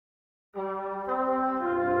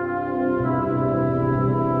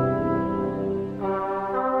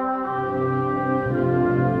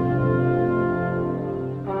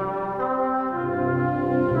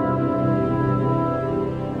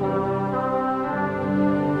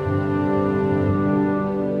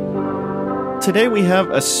Today we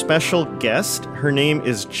have a special guest. Her name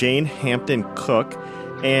is Jane Hampton Cook,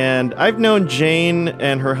 and I've known Jane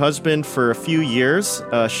and her husband for a few years.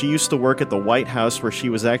 She used to work at the White House, where she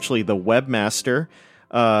was actually the webmaster,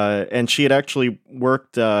 and she had actually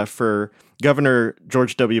worked for Governor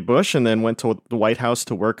George W. Bush and then went to the White House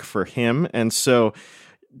to work for him. And so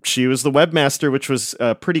she was the webmaster, which was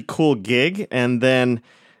a pretty cool gig. And then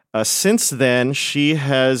since then, she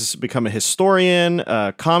has become a historian,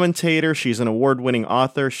 a commentator. She's an award-winning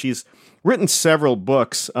author. She's written several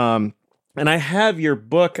books. And I have your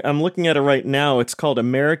book. I'm looking at it right now. It's called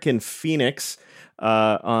American Phoenix,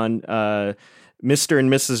 on Mr.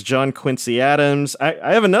 and Mrs. John Quincy Adams.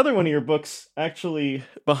 I have another one of your books actually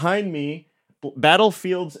behind me,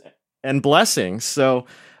 Battlefields and Blessings. So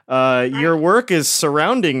your work is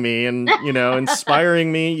surrounding me and,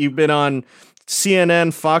 inspiring me. You've been on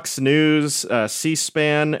CNN, Fox News,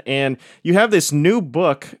 C-SPAN, and you have this new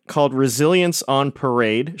book called Resilience on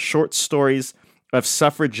Parade, Short Stories of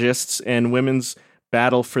Suffragists and Women's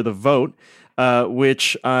Battle for the Vote,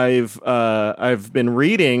 which I've been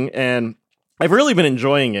reading, and I've really been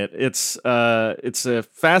enjoying it. It's a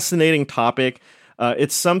fascinating topic.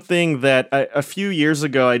 It's something that a few years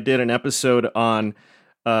ago I did an episode on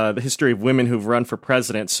the history of women who've run for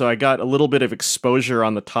president, so I got a little bit of exposure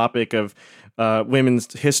on the topic of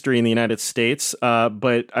women's history in the United States,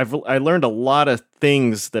 but I learned a lot of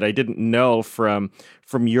things that I didn't know from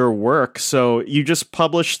your work. So you just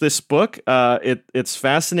published this book. It's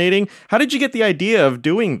fascinating. How did you get the idea of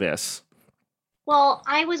doing this? Well,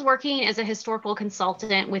 I was working as a historical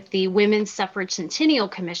consultant with the Women's Suffrage Centennial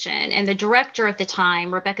Commission, and the director at the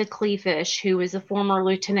time, Rebecca Kleefish, who was a former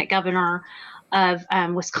lieutenant governor of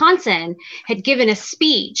Wisconsin, had given a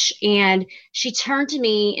speech, and she turned to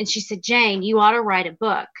me and she said, "Jane, you ought to write a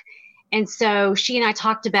book." And so she and I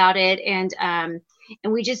talked about it, and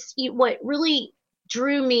we just, what really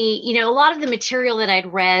drew me, a lot of the material that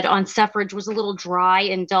I'd read on suffrage was a little dry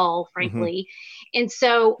and dull, frankly. Mm-hmm. And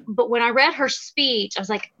so, but when I read her speech, I was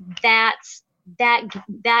like, that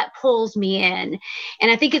pulls me in.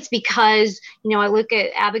 And I think it's because, I look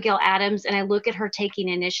at Abigail Adams and I look at her taking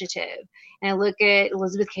initiative. And I look at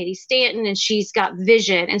Elizabeth Cady Stanton, and she's got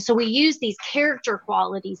vision. And so we use these character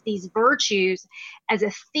qualities, these virtues, as a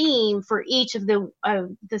theme for each of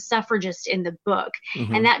the suffragists in the book.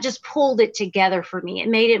 Mm-hmm. And that just pulled it together for me. It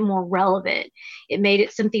made it more relevant. It made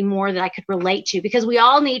it something more that I could relate to, because we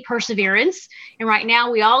all need perseverance. And right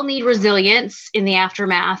now we all need resilience in the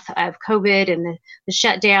aftermath of COVID and the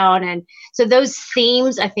shutdown. And so those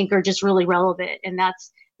themes, I think, are just really relevant. And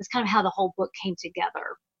that's kind of how the whole book came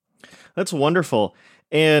together. That's wonderful.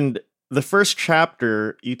 And the first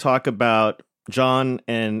chapter, you talk about John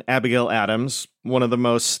and Abigail Adams, one of the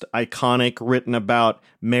most iconic written about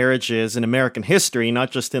marriages in American history,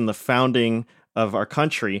 not just in the founding of our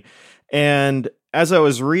country. And as I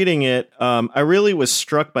was reading it, I really was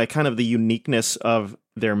struck by kind of the uniqueness of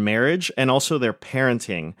their marriage and also their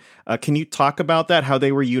parenting. Can you talk about that, how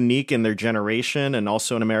they were unique in their generation and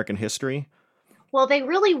also in American history? Well, they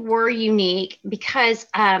really were unique because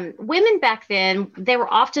women back then, they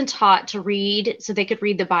were often taught to read so they could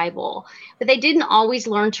read the Bible, but they didn't always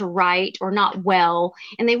learn to write, or not well,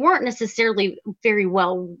 and they weren't necessarily very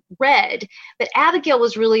well read. But Abigail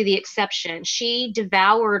was really the exception. She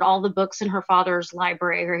devoured all the books in her father's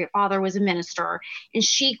library. Her father was a minister, and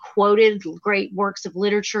she quoted great works of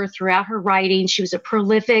literature throughout her writing. She was a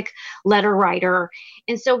prolific letter writer.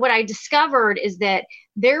 And so what I discovered is that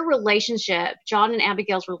their relationship, John and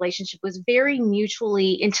Abigail's relationship, was very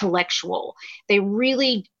mutually intellectual. They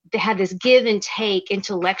had this give and take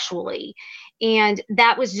intellectually. And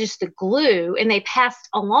that was just the glue. And they passed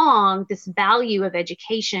along this value of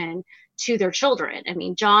education to their children. I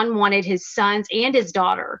mean, John wanted his sons and his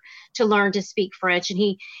daughter to learn to speak French.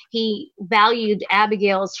 And he valued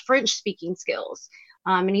Abigail's French speaking skills.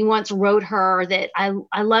 And he once wrote her that,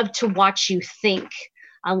 I love to watch you think.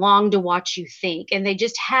 I long to watch you think. And they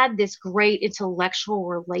just had this great intellectual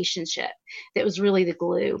relationship that was really the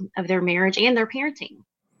glue of their marriage and their parenting.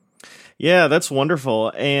 Yeah, that's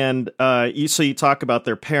wonderful. And you talk about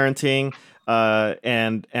their parenting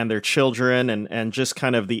and their children and just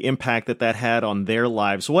kind of the impact that had on their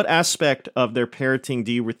lives. What aspect of their parenting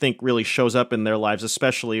do you think really shows up in their lives,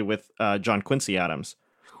 especially with John Quincy Adams?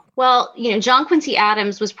 Well, John Quincy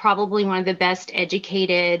Adams was probably one of the best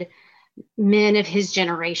educated men of his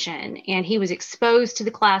generation, and he was exposed to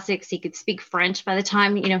the classics. He could speak French by the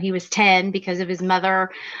time he was 10 because of his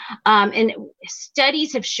mother, and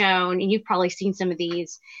studies have shown, and you've probably seen some of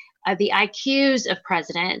these, the IQs of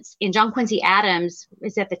presidents, and John Quincy Adams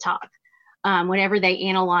is at the top. Whenever they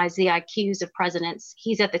analyze the IQs of presidents,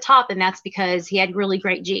 he's at the top, and that's because he had really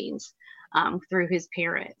great genes through his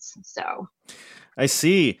parents. So I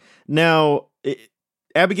see. Now,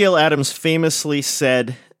 Abigail Adams famously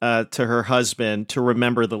said to her husband to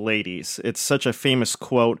remember the ladies. It's such a famous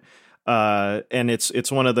quote, and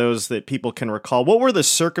it's one of those that people can recall. What were the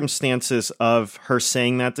circumstances of her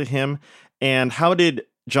saying that to him, and how did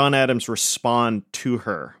John Adams respond to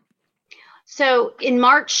her? So in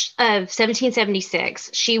March of 1776,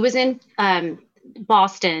 she was in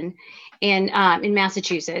Boston and in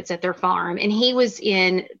Massachusetts at their farm, and he was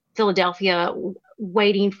in Philadelphia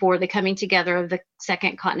waiting for the coming together of the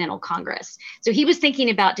Second Continental Congress. So he was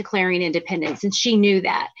thinking about declaring independence, and she knew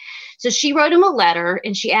that. So she wrote him a letter,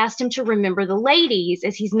 and she asked him to remember the ladies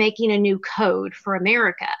as he's making a new code for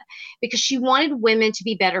America, because she wanted women to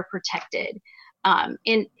be better protected.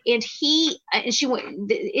 It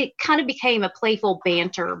kind of became a playful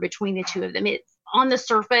banter between the two of them. On the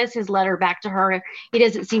surface, his letter back to her, he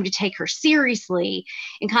doesn't seem to take her seriously,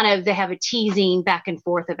 and kind of they have a teasing back and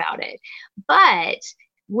forth about it. But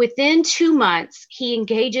within 2 months, he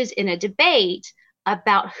engages in a debate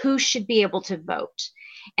about who should be able to vote.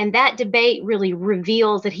 And that debate really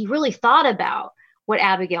reveals that he really thought about what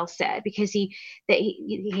Abigail said, because he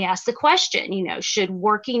asked the question, should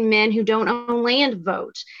working men who don't own land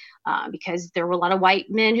vote? Because there were a lot of white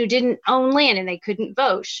men who didn't own land and they couldn't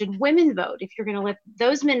vote. Should women vote? If you're going to let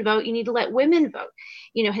those men vote, you need to let women vote.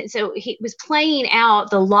 So he was playing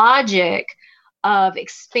out the logic of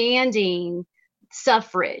expanding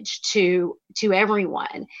suffrage to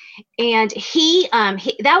everyone. And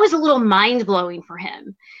that was a little mind-blowing for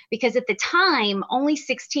him, because at the time only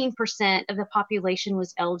 16% of the population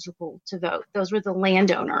was eligible to vote. Those were the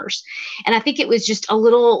landowners. And I think it was just a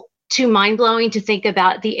little too mind-blowing to think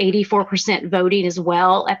about the 84% voting as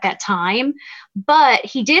well at that time. But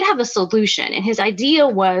he did have a solution, and his idea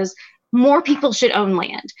was more people should own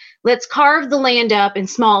land. Let's carve the land up in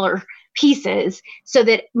smaller pieces so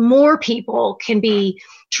that more people can be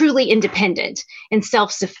truly independent and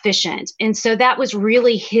self-sufficient. And so that was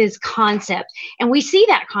really his concept. And we see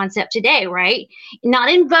that concept today, right? Not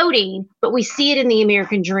in voting, but we see it in the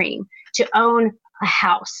American dream, to own a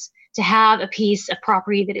house, to have a piece of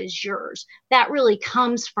property that is yours. That really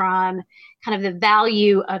comes from kind of the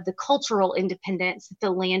value of the cultural independence that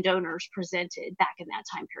the landowners presented back in that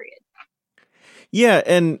time period. Yeah,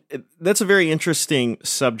 and that's a very interesting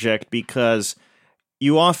subject, because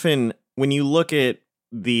you often, when you look at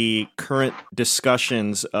the current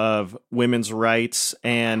discussions of women's rights,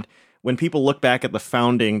 and when people look back at the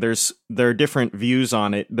founding, there are different views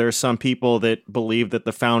on it. There are some people that believe that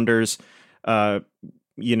the founders, they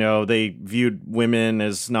viewed women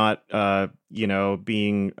as not,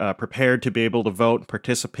 being prepared to be able to vote and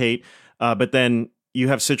participate. But then you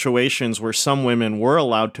have situations where some women were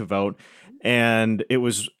allowed to vote, and it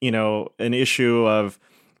was, an issue of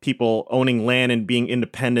people owning land and being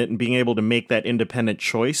independent and being able to make that independent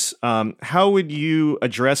choice. How would you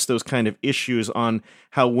address those kind of issues on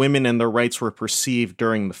how women and their rights were perceived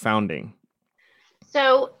during the founding?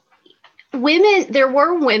 So there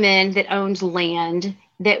were women that owned land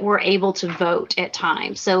that were able to vote at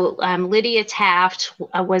times. So Lydia Taft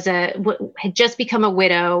had just become a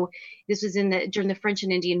widow. This was during the French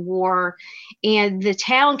and Indian War, and the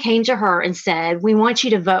town came to her and said, "We want you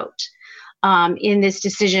to vote in this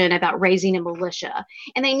decision about raising a militia."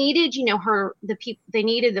 And they needed, they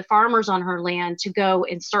needed the farmers on her land to go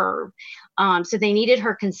and serve. So they needed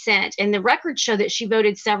her consent, and the records show that she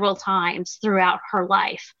voted several times throughout her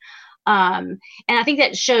life. And I think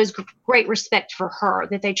that shows great respect for her,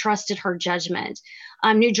 that they trusted her judgment.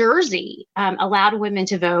 New Jersey allowed women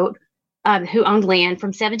to vote who owned land from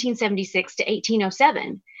 1776 to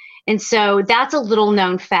 1807. And so that's a little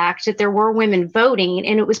known fact, that there were women voting,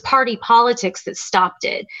 and it was party politics that stopped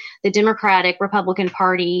it. The Democratic Republican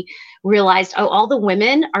Party realized, all the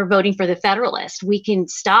women are voting for the Federalists. We can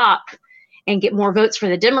stop and get more votes for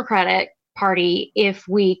the Democratic Party if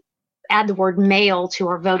we add the word male to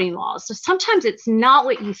our voting laws. So sometimes it's not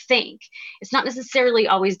what you think. It's not necessarily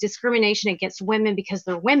always discrimination against women because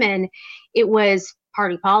they're women. It was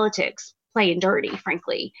party politics playing dirty,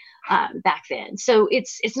 frankly, back then. So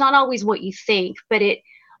it's not always what you think, but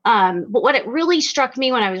but what it really struck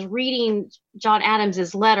me when I was reading John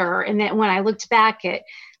Adams's letter, and then when I looked back at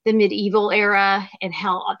the medieval era and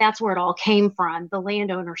how that's where it all came from, the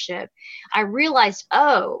land ownership, I realized,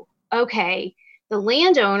 okay, the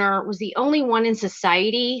landowner was the only one in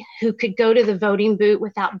society who could go to the voting booth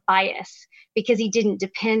without bias, because he didn't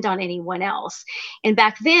depend on anyone else. And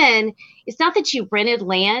back then, it's not that you rented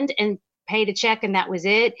land and paid a check and that was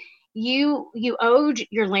it. you owed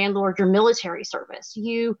your landlord your military service.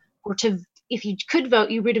 You were to, if you could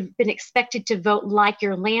vote, you would have been expected to vote like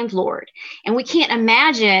your landlord. And we can't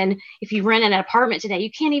imagine, if you rent an apartment today,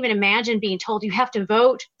 you can't even imagine being told you have to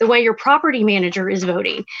vote the way your property manager is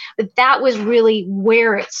voting. But that was really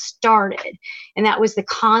where it started. And that was the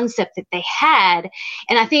concept that they had.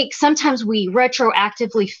 And I think sometimes we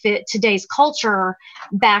retroactively fit today's culture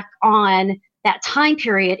back on that time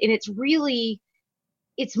period. And it's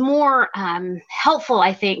more helpful,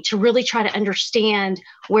 I think, to really try to understand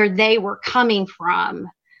where they were coming from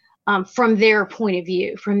their point of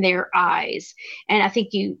view, from their eyes. And I think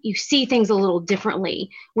you see things a little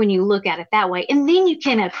differently when you look at it that way. And then you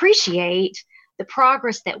can appreciate the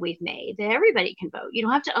progress that we've made, that everybody can vote. You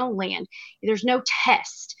don't have to own land. There's no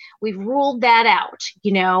test. We've ruled that out,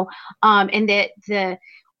 and that the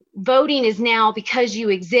voting is now because you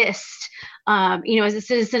exist, as a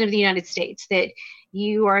citizen of the United States, that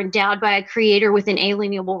you are endowed by a creator with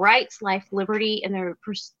inalienable rights, life, liberty, and the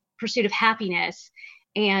pursuit of happiness.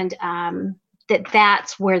 And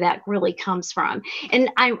that's where that really comes from. And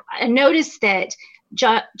I noticed that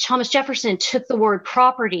Thomas Jefferson took the word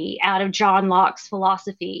property out of John Locke's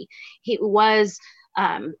philosophy. It was,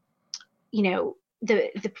 the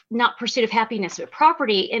not pursuit of happiness, but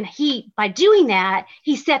property. And by doing that,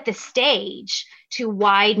 he set the stage to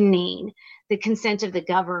widening the consent of the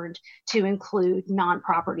governed to include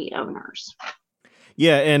non-property owners.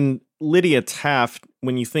 Yeah, and Lydia Taft,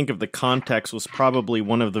 when you think of the context, was probably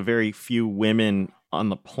one of the very few women on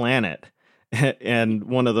the planet and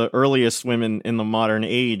one of the earliest women in the modern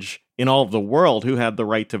age in all of the world who had the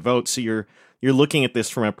right to vote. So you're looking at this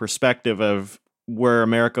from a perspective of where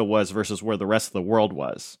America was versus where the rest of the world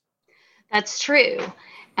was. That's true.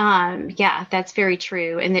 Yeah, that's very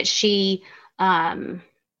true. And that she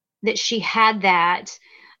had that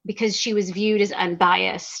because she was viewed as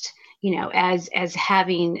unbiased, as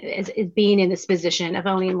being in this position of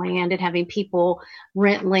owning land and having people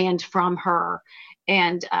rent land from her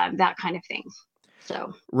and that kind of thing.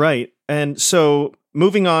 So right. And so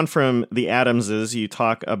moving on from the Adamses, you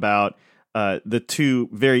talk about the two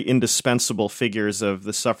very indispensable figures of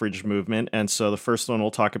the suffrage movement. And so the first one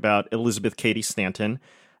we'll talk about, Elizabeth Cady Stanton.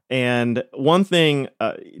 And one thing,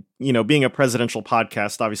 being a presidential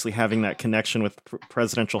podcast, obviously having that connection with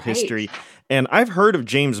presidential history. And I've heard of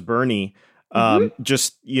James Burney,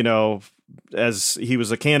 just, as he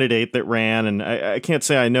was a candidate that ran. And I can't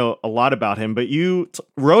say I know a lot about him, but you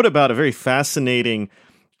wrote about a very fascinating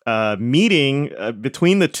meeting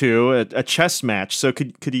between the two, a chess match. So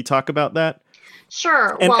could you talk about that?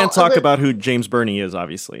 Sure. And talk about who James Burney is,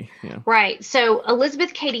 obviously. Yeah. Right. So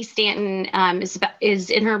Elizabeth Cady Stanton is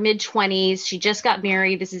in her mid-20s. She just got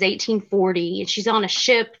married. This is 1840. And she's on a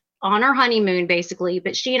ship on her honeymoon, basically.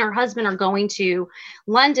 But she and her husband are going to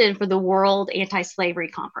London for the World Anti-Slavery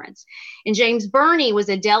Conference. And James Burney was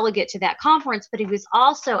a delegate to that conference, but he was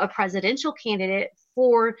also a presidential candidate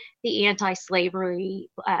for the anti-slavery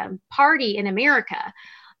party in America.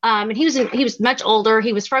 And he was much older.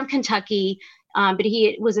 He was from Kentucky. But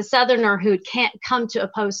he was a Southerner who had come to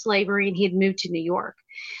oppose slavery, and he had moved to New York.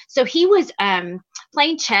 So he was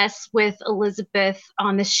playing chess with Elizabeth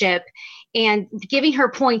on the ship and giving her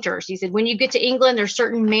pointers. He said, when you get to England, there's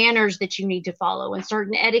certain manners that you need to follow and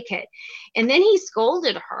certain etiquette. And then he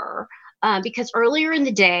scolded her because earlier in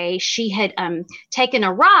the day, she had taken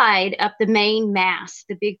a ride up the main mast,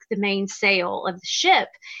 the main sail of the ship.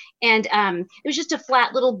 And it was just a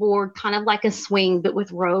flat little board, kind of like a swing, but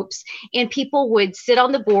with ropes. And people would sit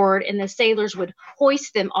on the board and the sailors would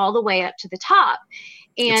hoist them all the way up to the top.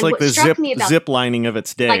 And it's like the zip lining of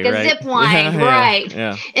its day, like right? a zip line, right?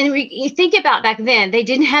 Yeah. And you think about back then, they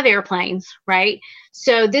didn't have airplanes, right?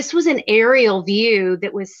 So this was an aerial view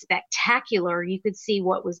that was spectacular. You could see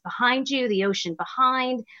what was behind you, the ocean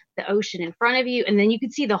behind, the ocean in front of you, and then you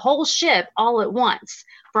could see the whole ship all at once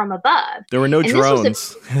from above. There were no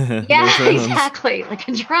drones. Exactly, like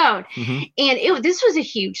a drone. Mm-hmm. And this was a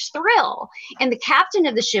huge thrill. And the captain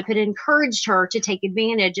of the ship had encouraged her to take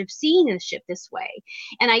advantage of seeing the ship this way.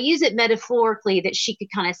 And I use it metaphorically that she could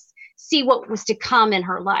kind of see what was to come in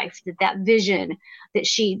her life, that vision that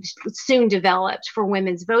she soon developed for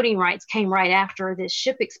women's voting rights came right after this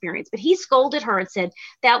ship experience. But he scolded her and said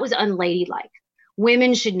that was unladylike.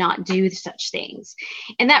 Women should not do such things.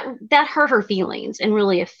 And that hurt her feelings and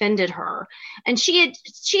really offended her. And she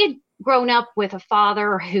had grown up with a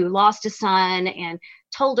father who lost a son and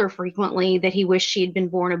told her frequently that he wished she had been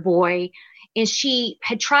born a boy. And she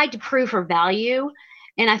had tried to prove her value.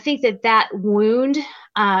 And I think that wound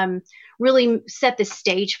really set the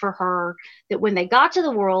stage for her that when they got to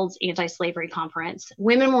the World's Anti-Slavery Conference,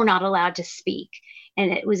 women were not allowed to speak.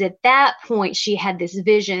 And it was at that point she had this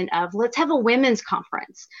vision of, let's have a women's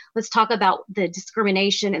conference. Let's talk about the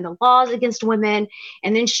discrimination and the laws against women.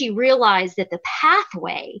 And then she realized that the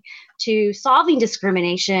pathway to solving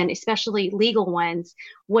discrimination, especially legal ones,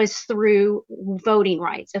 was through voting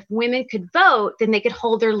rights. If women could vote, then they could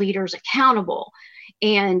hold their leaders accountable.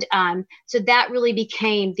 And so that really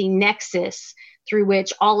became the nexus through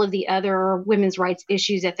which all of the other women's rights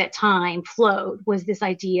issues at that time flowed, was this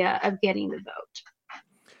idea of getting the vote.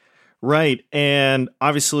 Right. And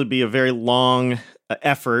obviously it'd be a very long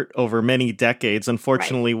effort over many decades,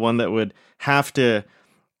 unfortunately, one that would have to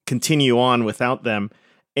continue on without them.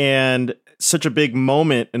 And such a big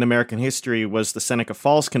moment in American history was the Seneca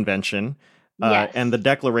Falls Convention and the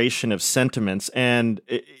Declaration of Sentiments. And,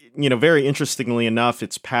 very interestingly enough,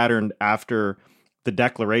 it's patterned after the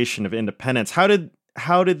Declaration of Independence. How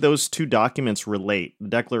did those two documents relate, the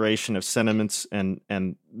Declaration of Sentiments and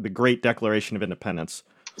the Great Declaration of Independence?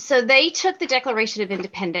 So they took the Declaration of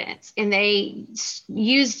Independence and they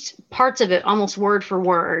used parts of it almost word for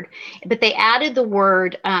word, but they added the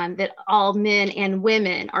word that all men and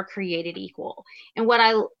women are created equal. And what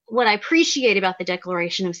I appreciate about the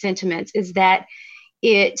Declaration of Sentiments is that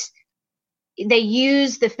they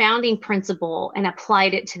used the founding principle and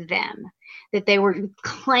applied it to them, that they were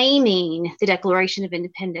claiming the Declaration of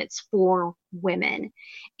Independence for women.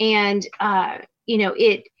 And,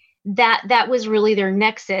 that was really their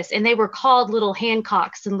nexus. And they were called little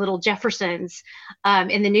Hancocks and little Jeffersons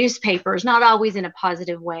in the newspapers, not always in a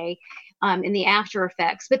positive way, in the after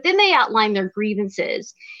effects. But then they outlined their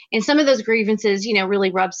grievances. And some of those grievances,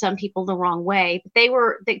 really rubbed some people the wrong way. But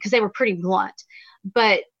because they were pretty blunt.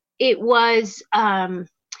 But it was a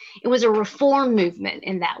reform movement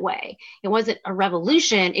in that way. It wasn't a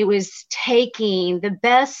revolution. It was taking the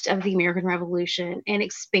best of the American Revolution and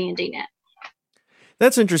expanding it.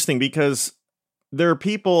 That's interesting because there are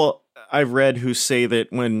people I've read who say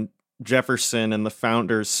that when Jefferson and the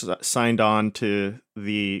founders signed on to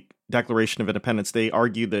the Declaration of Independence, they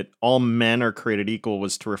argued that all men are created equal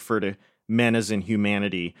was to refer to men as in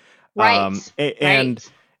humanity. Right.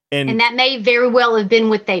 And that may very well have been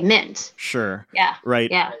what they meant. Sure. Yeah. Right.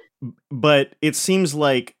 Yeah. But it seems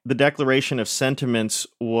like the Declaration of Sentiments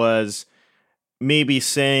was maybe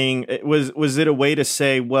saying, was it a way to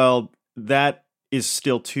say, well, that is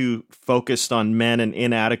still too focused on men and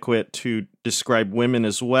inadequate to describe women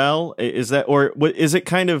as well? Is that, or is it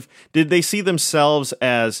kind of, did they see themselves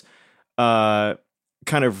as kind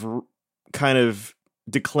of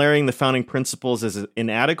declaring the founding principles as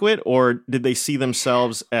inadequate, or did they see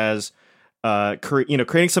themselves as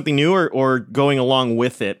creating something new, or going along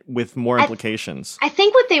with it with more implications? I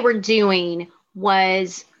think what they were doing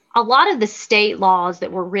was a lot of the state laws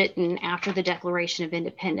that were written after the Declaration of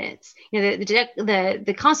Independence,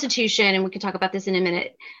 the Constitution, and we can talk about this in a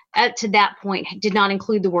minute, up to that point did not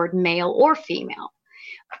include the word male or female.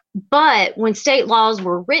 But when state laws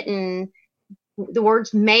were written, the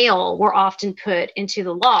words male were often put into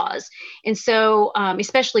the laws. And so,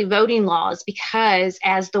 especially voting laws, because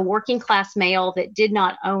as the working class male that did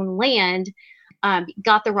not own land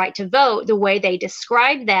got the right to vote, the way they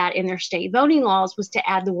described that in their state voting laws was to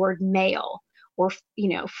add the word male or,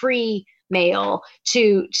 free male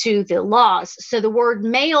to the laws. So the word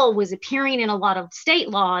male was appearing in a lot of state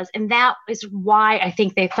laws. And that is why I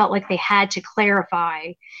think they felt like they had to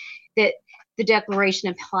clarify that the Declaration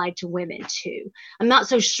applied to women too. I'm not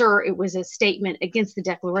so sure it was a statement against the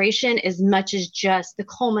Declaration as much as just the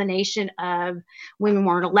culmination of women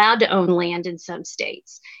weren't allowed to own land in some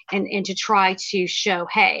states, and to try to show,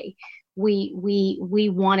 hey, we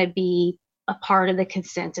want to be a part of the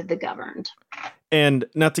consent of the governed. And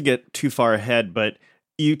not to get too far ahead, but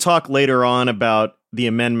you talk later on about the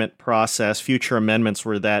amendment process, future amendments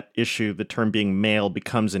where that issue, the term being male,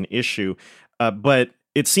 becomes an issue. But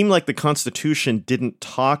it seemed like the Constitution didn't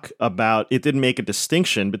make a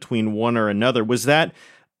distinction between one or another. Was that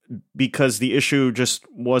because the issue just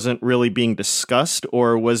wasn't really being discussed,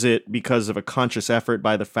 or was it because of a conscious effort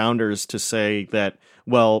by the founders to say that,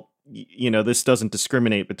 well, this doesn't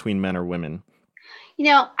discriminate between men or women?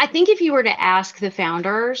 I think if you were to ask the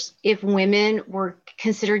founders if women were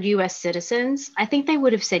considered U.S. citizens, I think they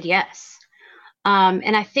would have said yes.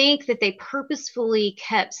 And I think that they purposefully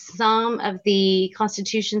kept some of the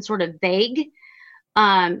Constitution sort of vague,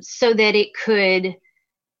 so that it could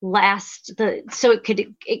so it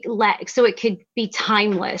could be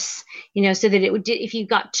timeless, so that it would, if you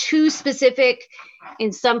got too specific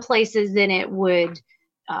in some places, then it would,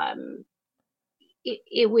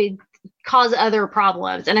 it would cause other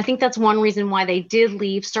problems. And I think that's one reason why they did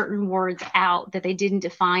leave certain words out, that they didn't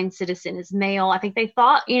define citizen as male. I think they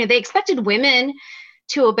thought, they expected women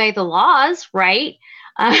to obey the laws, right?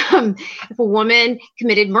 If a woman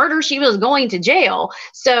committed murder, she was going to jail.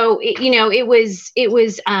 So, it was,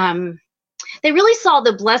 they really saw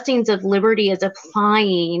the blessings of liberty as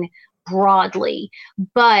applying broadly,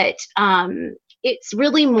 but it's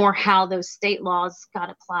really more how those state laws got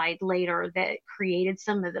applied later that created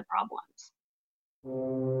some of the problems.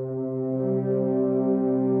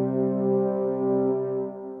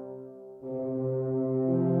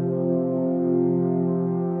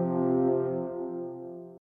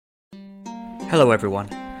 Hello everyone,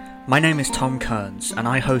 my name is Tom Kearns and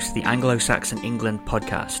I host the Anglo-Saxon England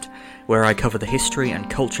podcast, where I cover the history and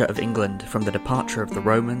culture of England from the departure of the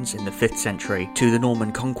Romans in the 5th century to the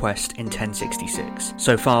Norman conquest in 1066.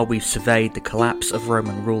 So far we've surveyed the collapse of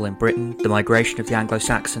Roman rule in Britain, the migration of the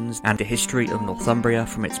Anglo-Saxons, and the history of Northumbria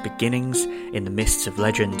from its beginnings in the mists of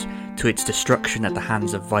legend to its destruction at the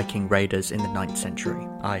hands of Viking raiders in the 9th century.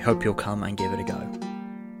 I hope you'll come and give it a go.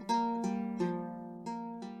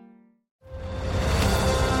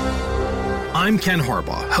 I'm Ken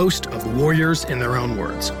Harbaugh, host of Warriors in Their Own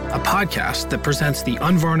Words, a podcast that presents the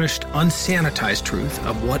unvarnished, unsanitized truth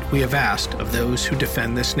of what we have asked of those who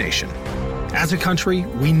defend this nation. As a country,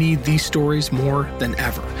 we need these stories more than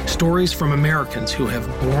ever. Stories from Americans who have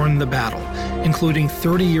borne the battle, including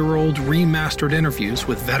 30-year-old remastered interviews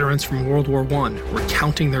with veterans from World War I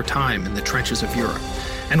recounting their time in the trenches of Europe,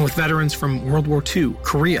 and with veterans from World War II,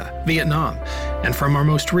 Korea, Vietnam, and from our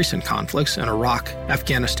most recent conflicts in Iraq,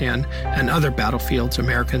 Afghanistan, and other battlefields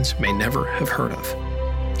Americans may never have heard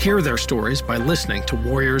of. Hear their stories by listening to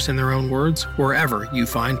Warriors in Their Own Words wherever you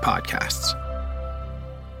find podcasts.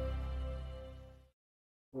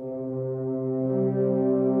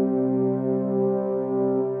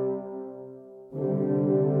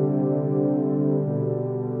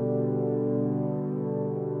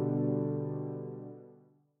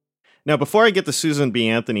 Now, before I get to Susan B.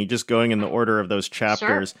 Anthony, just going in the order of those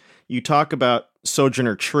chapters, Sure. You talk about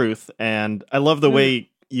Sojourner Truth, and I love the way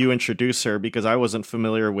you introduce her because I wasn't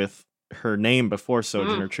familiar with her name before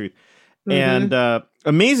Sojourner Truth. Mm-hmm. And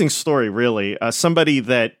amazing story, really. Somebody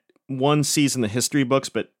that one sees in the history books,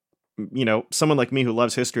 but, someone like me who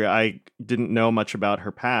loves history, I didn't know much about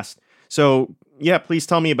her past. So, yeah, please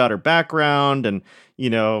tell me about her background and, you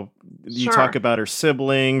Sure. talk about her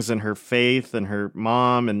siblings and her faith and her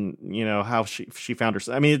mom and, how she found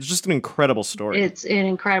herself. I mean, it's just an incredible story. It's an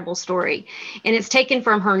incredible story. And it's taken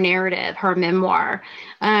from her narrative, her memoir.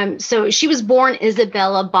 So she was born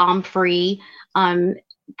Isabella Baumfree,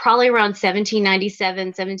 probably around 1797,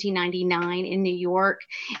 1799 in New York.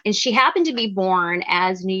 And she happened to be born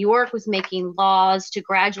as New York was making laws to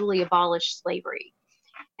gradually abolish slavery.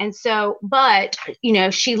 And so, but,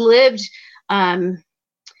 she lived,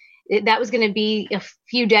 that was going to be a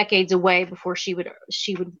few decades away before she would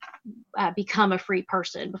become a free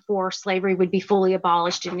person, before slavery would be fully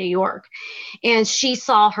abolished in New York. And she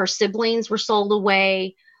saw her siblings were sold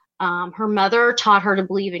away. Her mother taught her to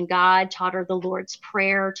believe in God, taught her the Lord's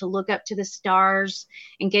Prayer, to look up to the stars,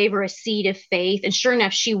 and gave her a seed of faith. And sure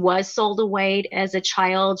enough, she was sold away as a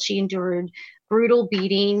child. She endured brutal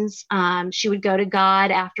beatings. She would go to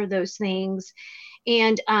God after those things.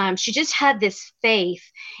 And she just had this faith,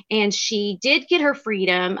 and she did get her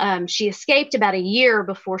freedom. She escaped about a year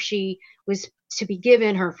before she was to be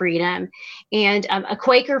given her freedom. And a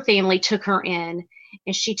Quaker family took her in,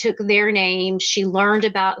 and she took their name. She learned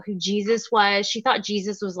about who Jesus was. She thought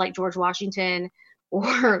Jesus was like George Washington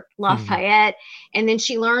or Lafayette. And then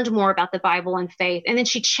she learned more about the Bible and faith. And then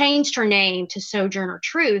she changed her name to Sojourner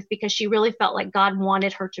Truth because she really felt like God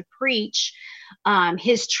wanted her to preach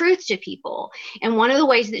his truth to people. And one of the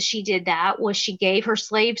ways that she did that was she gave her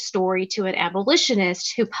slave story to an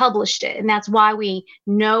abolitionist who published it. And that's why we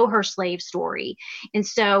know her slave story. And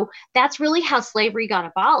so that's really how slavery got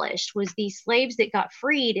abolished, was these slaves that got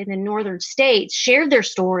freed in the northern states shared their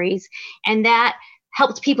stories, and that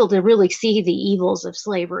helped people to really see the evils of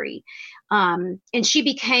slavery. And she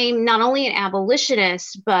became not only an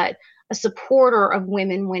abolitionist, but a supporter of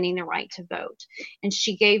women winning the right to vote. And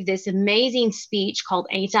she gave this amazing speech called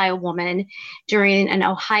Ain't I a Woman during an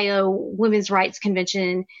Ohio Women's Rights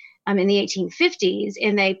Convention in the 1850s.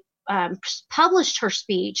 And they published her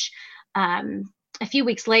speech a few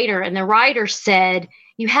weeks later. And the writer said,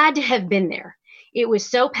 "You had to have been there. It was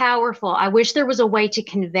so powerful. I wish there was a way to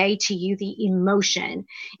convey to you the emotion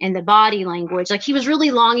and the body language." Like, he was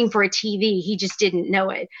really longing for a TV. He just didn't know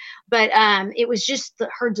it. But it was just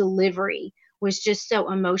her delivery was just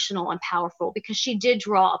so emotional and powerful because she did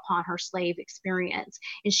draw upon her slave experience.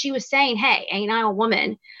 And she was saying, hey, ain't I a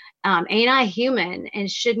woman? Ain't I human? And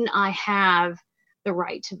shouldn't I have the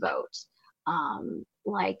right to vote?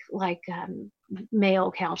 Like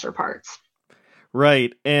male counterparts.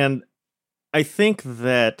 Right. And I think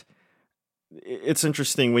that it's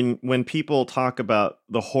interesting when people talk about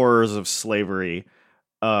the horrors of slavery,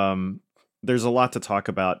 there's a lot to talk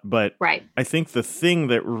about, but right. I think the thing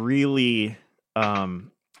that really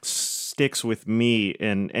sticks with me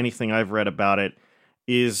in anything I've read about it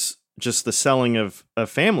is just the selling of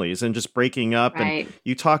families and just breaking up. Right. And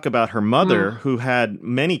you talk about her mother who had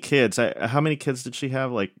many kids. How many kids did she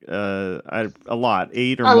have? Like a lot,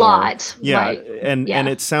 8 or more. A lot. Yeah. Right. And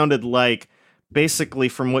it sounded like basically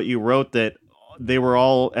from what you wrote that they were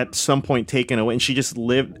all at some point taken away, and she just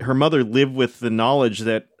her mother lived with the knowledge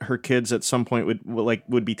that her kids at some point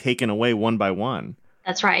would be taken away one by one.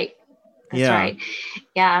 That's right. That's right.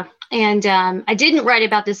 Yeah. And I didn't write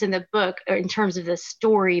about this in the book or in terms of the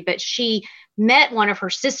story, but she met one of her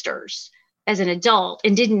sisters as an adult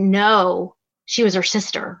and didn't know she was her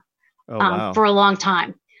sister for a long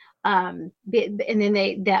time. And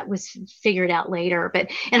then that was figured out later.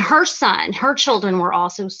 And her children were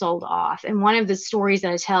also sold off. And one of the stories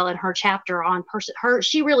that I tell in her chapter on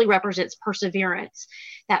she really represents perseverance.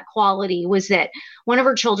 That quality was that one of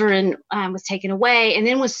her children was taken away and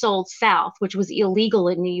then was sold south, which was illegal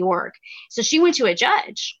in New York. So she went to a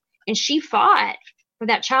judge and she fought for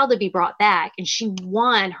that child to be brought back. And she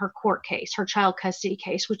won her court case, her child custody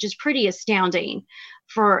case, which is pretty astounding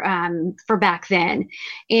for back then.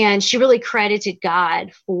 And she really credited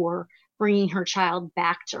God for bringing her child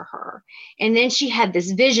back to her. And then she had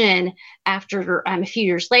this vision after a few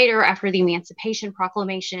years later, after the Emancipation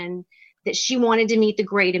Proclamation, that she wanted to meet the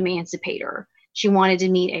great emancipator. She wanted to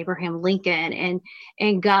meet Abraham Lincoln,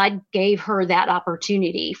 and God gave her that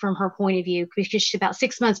opportunity from her point of view, because about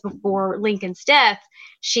 6 months before Lincoln's death,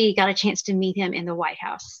 she got a chance to meet him in the White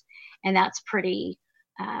House. And that's pretty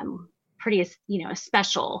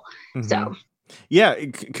special. Mm-hmm. So. Yeah.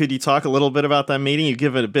 Could you talk a little bit about that meeting? You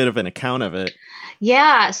give it a bit of an account of it.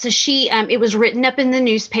 Yeah. So it was written up in the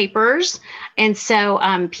newspapers. And so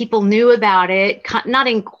people knew about it, not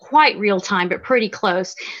in quite real time, but pretty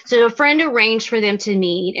close. So a friend arranged for them to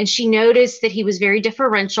meet, and she noticed that he was very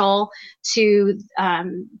deferential to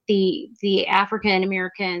the African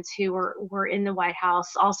Americans who were in the White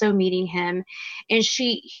House also meeting him. And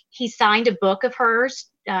he signed a book of hers,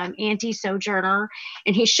 Anti-Sojourner,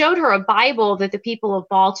 and he showed her a Bible that the people of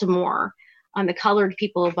Baltimore, the colored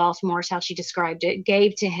people of Baltimore is how she described it,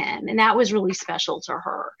 gave to him. And that was really special to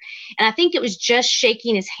her. And I think it was just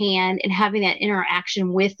shaking his hand and having that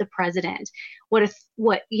interaction with the president.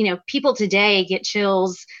 People today get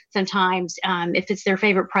chills sometimes if it's their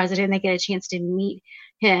favorite president, they get a chance to meet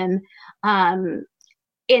him.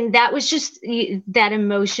 And that was just, that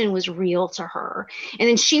emotion was real to her. And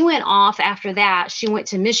then she went off after that. She went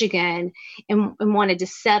to Michigan and wanted to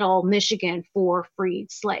settle Michigan for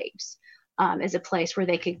freed slaves as a place where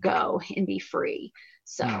they could go and be free.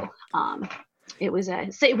 So it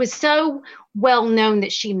was so well known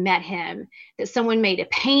that she met him that someone made a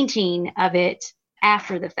painting of it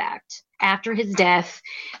after the fact. After his death,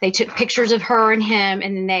 they took pictures of her and him,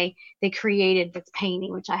 and then they created this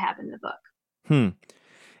painting, which I have in the book.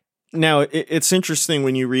 Now, it's interesting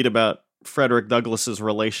when you read about Frederick Douglass's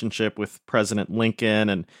relationship with President Lincoln,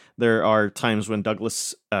 and there are times when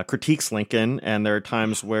Douglass critiques Lincoln, and there are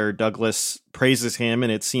times where Douglass praises him,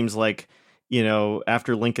 and it seems like,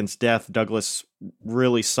 after Lincoln's death, Douglass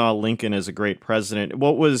really saw Lincoln as a great president.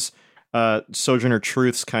 What was Sojourner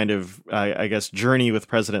Truth's kind of, journey with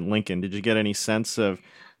President Lincoln? Did you get any sense of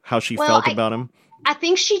how she felt about him? I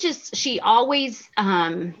think she always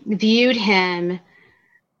viewed him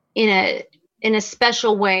in a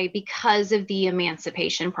special way because of the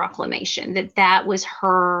Emancipation Proclamation, that was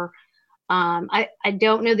her. I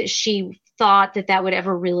don't know that she thought that would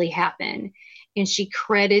ever really happen. And she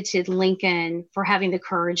credited Lincoln for having the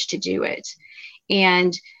courage to do it.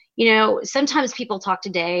 And, sometimes people talk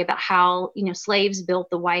today about how, slaves built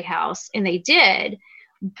the White House, and they did,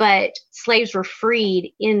 but slaves were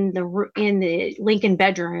freed in the Lincoln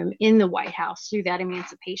bedroom in the White House through that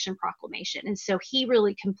Emancipation Proclamation. And so he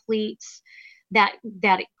really completes that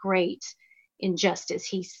great injustice.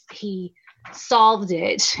 He solved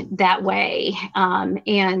it that way.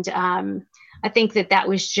 I think that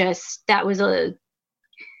was just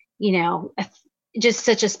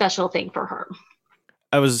such a special thing for her.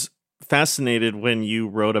 I was fascinated when you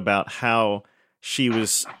wrote about how she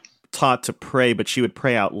was taught to pray, but she would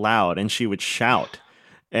pray out loud and she would shout.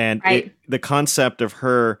 And right. The concept of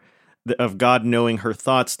her of God knowing her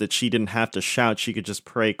thoughts, that she didn't have to shout. She could just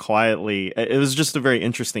pray quietly. It was just a very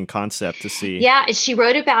interesting concept to see. Yeah, and she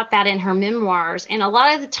wrote about that in her memoirs. And a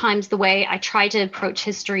lot of the times, the way I try to approach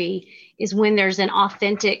history is when there's an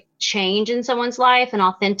authentic change in someone's life, an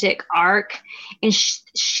authentic arc. And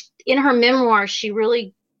in her memoirs, she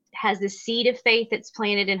really has this seed of faith that's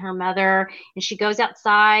planted in her mother, and she goes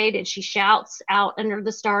outside and she shouts out under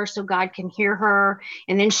the stars so God can hear her.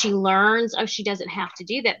 And then she learns, she doesn't have to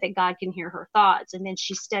do that God can hear her thoughts. And then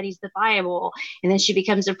she studies the Bible, and then she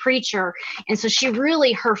becomes a preacher. And so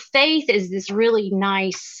her faith is this really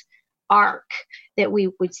nice arc that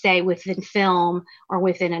we would say within film or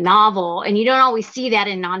within a novel. And you don't always see that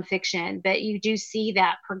in nonfiction, but you do see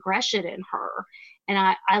that progression in her. And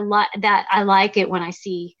I like that. I like it when I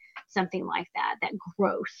see something like that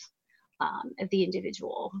growth of the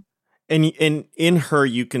individual. And in her,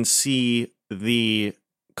 you can see the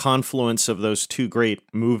confluence of those two great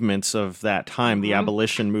movements of that time, the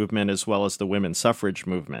abolition movement as well as the women's suffrage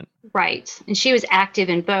movement. Right. And she was active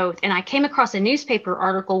in both. And I came across a newspaper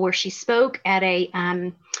article where she spoke at a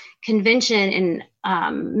convention in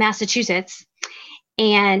Massachusetts,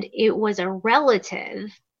 and it was a relative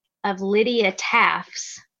of Lydia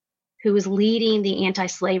Taft's, who was leading the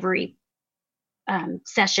anti-slavery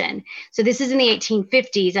session. So this is in the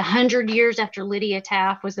 1850s, 100 years after Lydia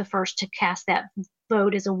Taft was the first to cast that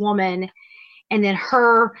vote as a woman. And then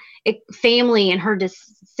her family and her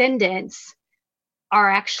descendants are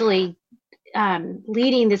actually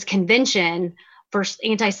leading this convention, first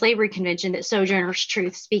anti-slavery convention that Sojourner's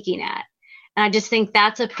Truth speaking at. And I just think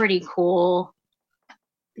that's a pretty cool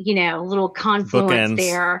little confluence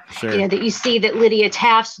there. Sure. That you see that Lydia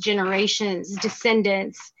Taft's generations,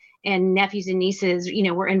 descendants, and nephews and nieces,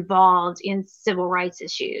 were involved in civil rights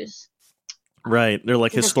issues. Right. They're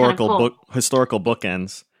like historical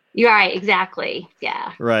bookends. You're right. Exactly.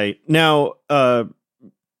 Yeah. Right. Now,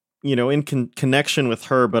 in connection with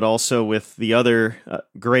her, but also with the other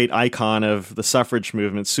great icon of the suffrage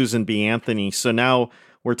movement, Susan B. Anthony. So now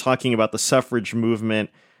we're talking about the suffrage movement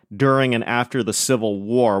during and after the Civil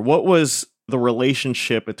War. What was the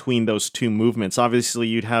relationship between those two movements? Obviously,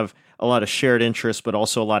 you'd have a lot of shared interest, but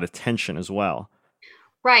also a lot of tension as well.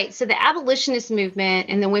 Right. So the abolitionist movement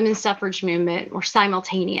and the women's suffrage movement were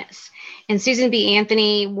simultaneous. And Susan B.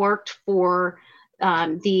 Anthony worked for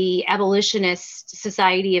the Abolitionist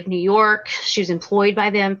Society of New York. She was employed by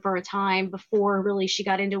them for a time before really she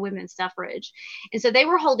got into women's suffrage. And so they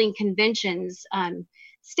were holding conventions,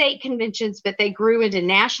 state conventions, but they grew into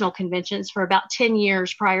national conventions for about 10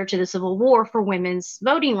 years prior to the Civil War for women's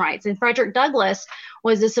voting rights. And Frederick Douglass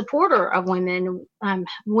was a supporter of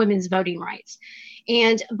women's voting rights.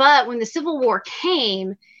 But when the Civil War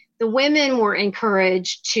came, the women were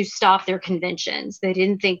encouraged to stop their conventions. They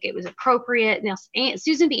didn't think it was appropriate. Now,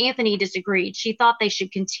 Susan B. Anthony disagreed. She thought they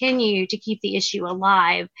should continue to keep the issue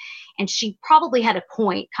alive. And she probably had a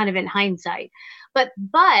point, kind of in hindsight. But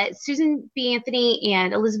Susan B. Anthony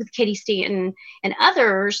and Elizabeth Cady Stanton and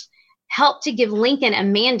others helped to give Lincoln a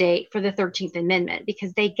mandate for the 13th Amendment,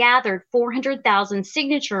 because they gathered 400,000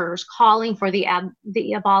 signatures calling for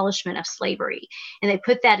the abolishment of slavery. And they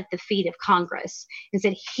put that at the feet of Congress and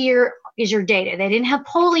said, here is your data. They didn't have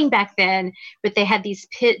polling back then, but they had these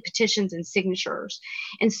petitions and signatures.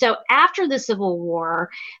 And so after the Civil War,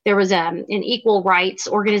 there was an equal rights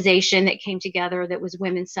organization that came together that was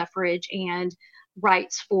women's suffrage and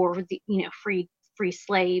rights for the free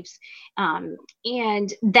slaves,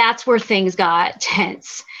 and that's where things got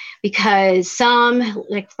tense, because some,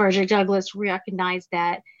 like Frederick Douglass, recognized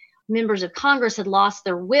that members of Congress had lost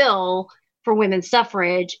their will for women's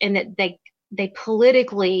suffrage, and that they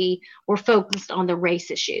politically were focused on the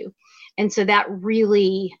race issue. And so that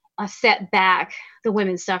really set back the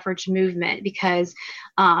women's suffrage movement, because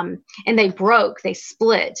and they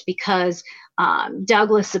split, because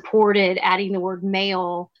Douglass supported adding the word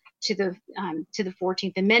male to the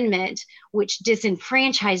 14th Amendment, which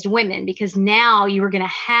disenfranchised women, because now you were going to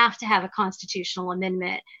have a constitutional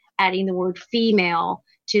amendment adding the word female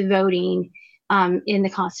to voting in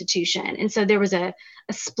the Constitution. And so there was a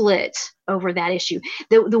split over that issue.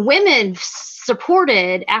 The women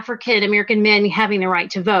supported African American men having the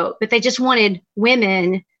right to vote, but they just wanted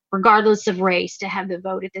women, regardless of race, to have the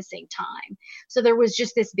vote at the same time. So there was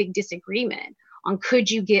just this big disagreement on could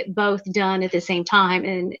you get both done at the same time,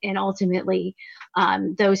 and ultimately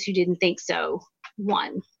those who didn't think so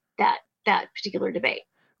won that particular debate.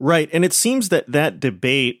 Right, and it seems that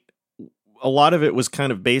debate, a lot of it was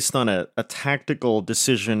kind of based on a tactical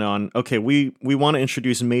decision on, okay, we want to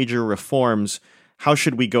introduce major reforms. how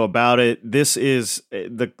should we go about it? This is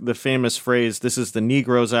the famous phrase, this is the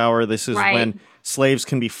Negro's hour. This is when slaves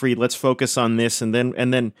can be freed. Let's focus on this. And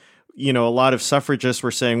then, you know, a lot of suffragists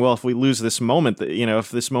were saying, well, if we lose this moment, you know,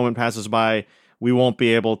 if this moment passes by, we won't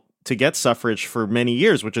be able to get suffrage for many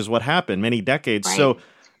years, which is what happened, many decades. Right. So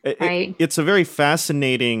it's a very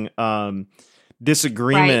fascinating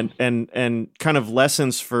disagreement and kind of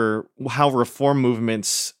lessons for how reform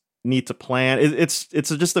movements need to plan. It's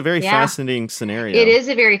just a very fascinating scenario. It is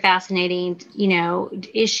a very fascinating, you know,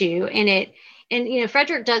 issue. And you know,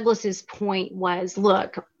 Frederick Douglass's point was,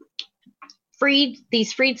 look,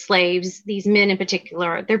 these freed slaves, these men in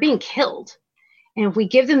particular, they're being killed. And if we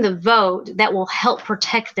give them the vote, that will help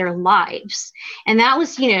protect their lives. And that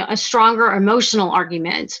was, you know, a stronger emotional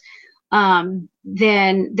argument than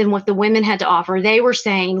what the women had to offer. They were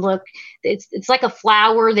saying, look, it's like a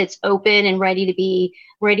flower that's open and ready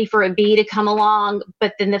for a bee to come along,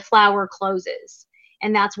 but then the flower closes.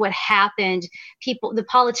 And that's what happened. The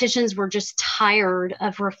politicians were just tired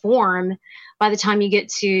of reform by the time you get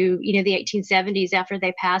to, you know, the 1870s, after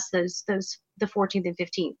they passed the 14th and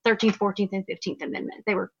 15th, 13th, 14th, and 15th Amendment.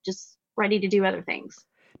 They were just ready to do other things.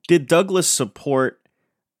 Did Douglass support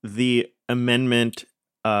the amendment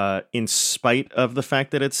in spite of the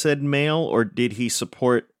fact that it said male, or did he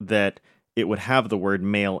support that it would have the word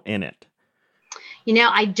male in it? You know,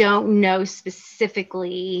 I don't know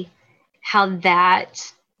specifically how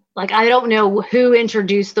that, like, I don't know who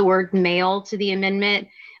introduced the word male to the amendment,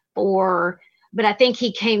 but I think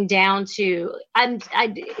he came down to, I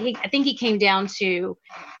think he came down to,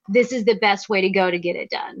 this is the best way to go to get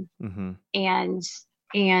it done. Mm-hmm.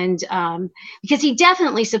 And because he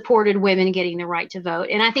definitely supported women getting the right to vote.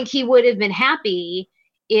 And I think he would have been happy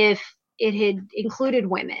if it had included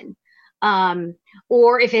women,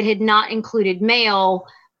 or if it had not included male,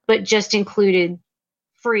 but just included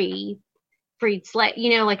freed slave,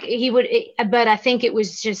 you know, like he would, but I think it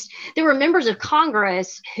was just, there were members of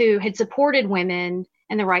Congress who had supported women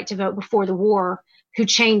and the right to vote before the war who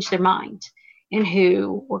changed their mind and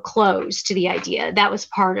who were closed to the idea. That was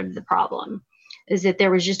part of the problem, is that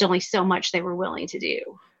there was just only so much they were willing to do.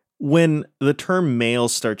 When the term male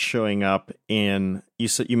starts showing up in,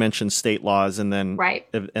 you mentioned state laws, and then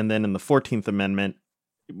and then in the 14th Amendment,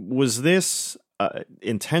 was this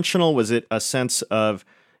intentional? Was it a sense of,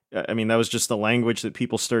 I mean, that was just the language that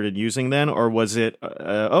people started using then, or was it,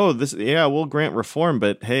 we'll grant reform,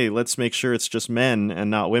 but hey, let's make sure it's just men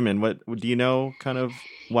and not women? What do you know, kind of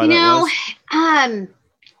why that was?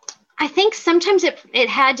 I think sometimes it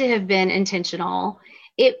had to have been intentional.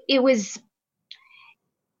 It's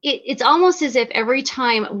almost as if every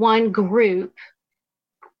time one group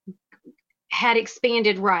had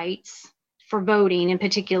expanded rights for voting in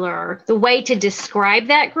particular, the way to describe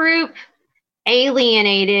that group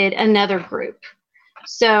alienated another group.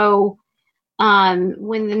 So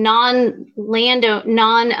when the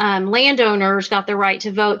landowners got the right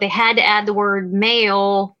to vote, they had to add the word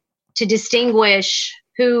male to distinguish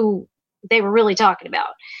who they were really talking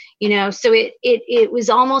about. You know, so it was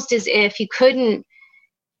almost as if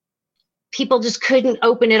people just couldn't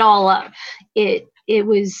open it all up. It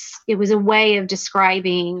was a way of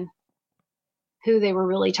describing who they were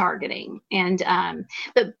really targeting. And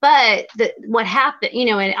what happened, you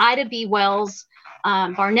know, and Ida B. Wells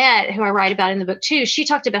Barnett, who I write about in the book too, she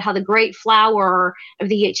talked about how the great flower of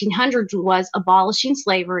the 1800s was abolishing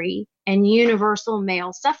slavery and universal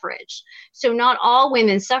male suffrage. So not all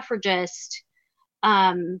women suffragists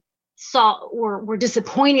were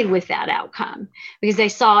disappointed with that outcome, because they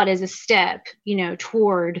saw it as a step, you know,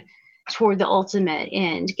 toward the ultimate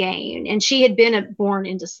end game. And she had been born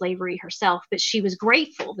into slavery herself, but she was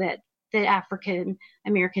grateful that African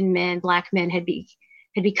American men, Black men, had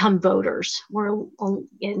become voters. And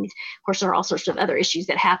of course, there are all sorts of other issues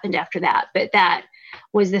that happened after that, but that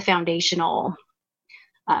was the foundational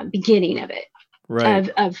beginning of it, right,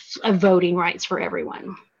 of voting rights for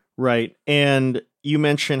everyone. Right. And you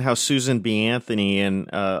mentioned how Susan B. Anthony and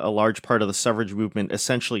a large part of the suffrage movement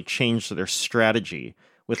essentially changed their strategy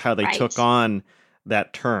with how they took on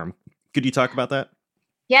that term. Could you talk about that?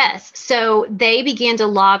 Yes. So they began to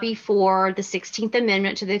lobby for the 16th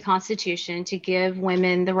Amendment to the Constitution to give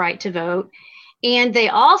women the right to vote. And they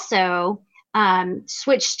also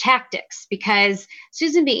switched tactics, because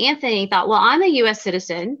Susan B. Anthony thought, well, I'm a U.S.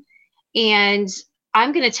 citizen and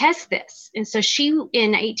I'm going to test this. And so she,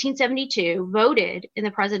 in 1872, voted in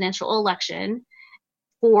the presidential election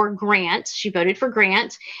for Grant. She voted for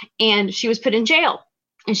Grant, and she was put in jail,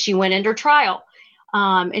 and she went under trial.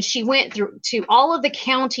 And she went through to all of the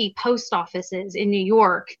county post offices in New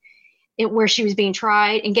York where she was being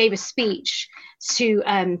tried, and gave a speech to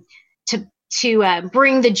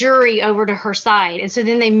bring the jury over to her side. And so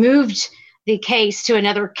then they moved the case to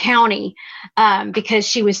another county because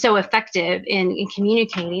she was so effective in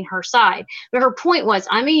communicating her side. But her point was,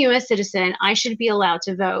 I'm a U.S. citizen. I should be allowed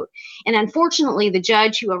to vote. And unfortunately, the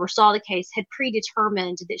judge who oversaw the case had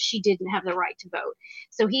predetermined that she didn't have the right to vote.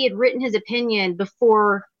 So he had written his opinion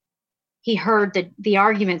before he heard the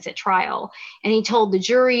arguments at trial, and he told the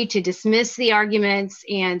jury to dismiss the arguments,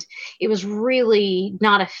 and it was really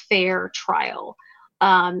not a fair trial.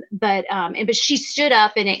 But she stood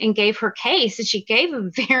up and gave her case, and she gave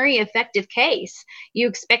a very effective case. You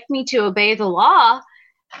expect me to obey the law,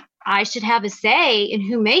 I should have a say in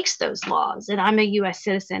who makes those laws, and I'm a U.S.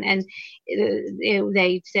 citizen. And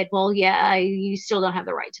they said, well, yeah, you still don't have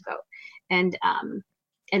the right to vote.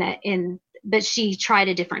 But she tried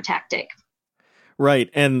a different tactic. Right.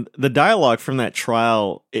 And the dialogue from that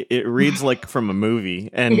trial, it reads like from a movie.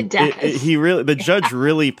 And it does. The judge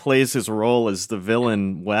really plays his role as the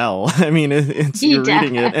villain well. I mean, you're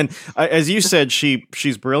reading it. And as you said,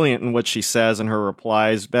 she's brilliant in what she says and her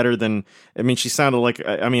replies, better than, I mean, she sounded like,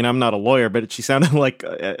 I mean, I'm not a lawyer, but she sounded like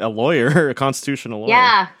a lawyer, a constitutional lawyer.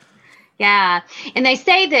 Yeah. Yeah. And they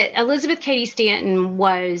say that Elizabeth Cady Stanton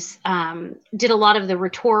did a lot of the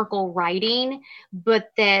rhetorical writing,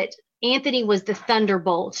 but that Anthony was the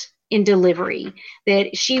thunderbolt in delivery,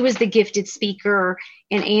 that she was the gifted speaker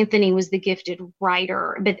and Anthony was the gifted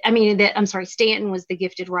writer. Stanton was the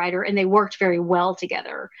gifted writer, and they worked very well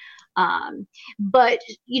together. But,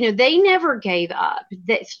 they never gave up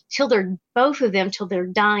till their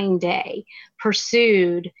dying day,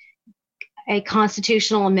 pursued a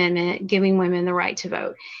constitutional amendment giving women the right to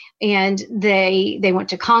vote. And they went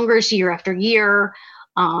to Congress year after year.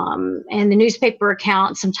 And the newspaper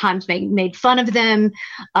accounts sometimes made fun of them.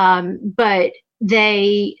 But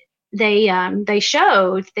they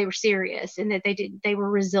showed they were serious and that they were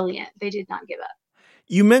resilient. They did not give up.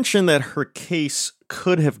 You mentioned that her case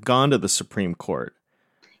could have gone to the Supreme Court.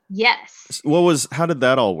 Yes. How did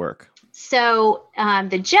that all work? So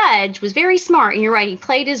the judge was very smart, and you're right, he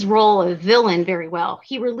played his role of villain very well.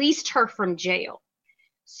 He released her from jail.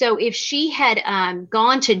 So if she had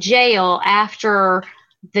gone to jail after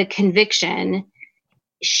the conviction,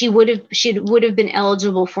 she would have been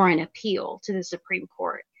eligible for an appeal to the Supreme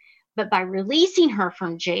Court. But by releasing her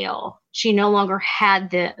from jail, she no longer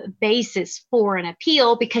had the basis for an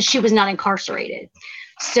appeal because she was not incarcerated.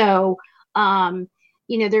 So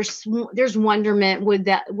there's wonderment, would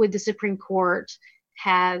the Supreme Court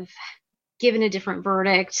have given a different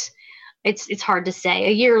verdict? It's hard to say.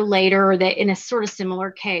 A year later, in a sort of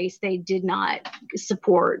similar case, they did not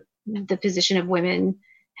support the position of women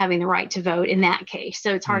having the right to vote in that case.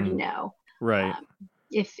 So it's hard to know. Right.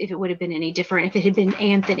 If it would have been any different, if it had been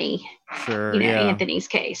Anthony, Anthony's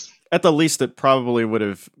case. At the least, it probably would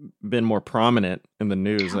have been more prominent in the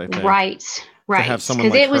news, I think. Right.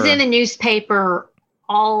 Because it was in the newspaper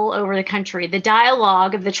all over the country. The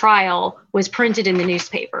dialogue of the trial was printed in the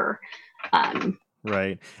newspaper.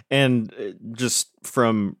 Right. And just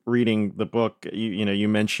from reading the book, you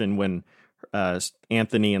mentioned when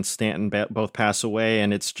Anthony and Stanton both pass away,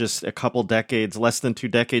 and it's just a couple decades, less than 2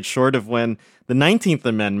 decades short of when the 19th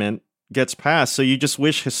Amendment gets passed. So you just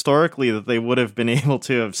wish historically that they would have been able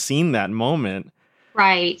to have seen that moment.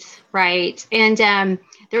 Right. And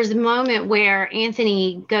there's a moment where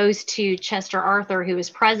Anthony goes to Chester Arthur, who was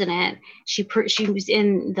president. She was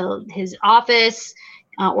in his office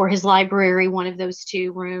or his library, one of those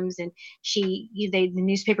two rooms, and the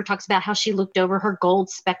newspaper talks about how she looked over her gold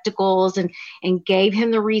spectacles and gave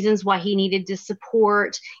him the reasons why he needed to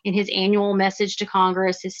support in his annual message to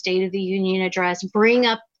Congress, his State of the Union address, bring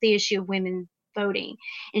up the issue of women voting.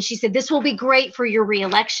 And she said, "This will be great for your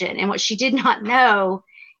reelection." And what she did not know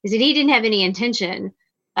is that he didn't have any intention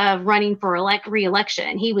of running for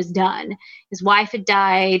re-election. He was done. His wife had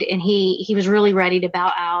died, and he was really ready to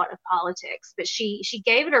bow out of politics. But she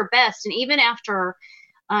gave it her best, and even after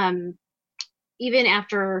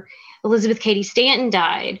Elizabeth Cady Stanton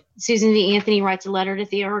died, Susan B. Anthony writes a letter to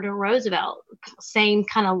Theodore Roosevelt, same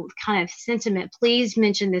kind of sentiment. Please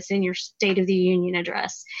mention this in your State of the Union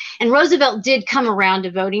address. And Roosevelt did come around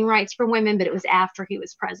to voting rights for women, but it was after he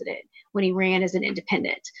was president, when he ran as an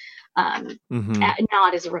independent.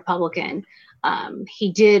 Not as a Republican.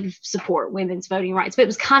 He did support women's voting rights, but it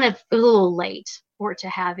was kind of a little late for it to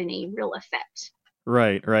have any real effect.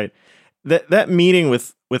 Right. That meeting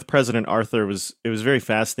with President Arthur was very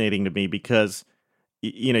fascinating to me because,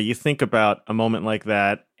 you think about a moment like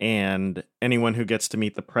that, and anyone who gets to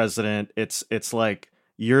meet the president, it's like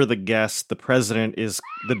you're the guest, the president is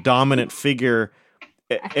the dominant figure,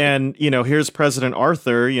 and here's President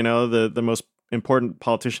Arthur, the most important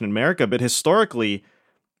politician in America, but historically,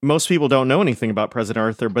 most people don't know anything about President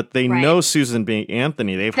Arthur, but they know Susan B.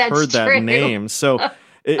 Anthony. They've heard that name. So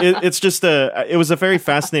it's just it was a very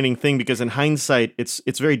fascinating thing because in hindsight,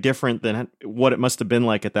 it's very different than what it must have been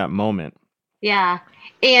like at that moment. Yeah.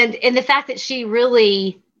 And the fact that she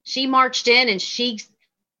marched in and she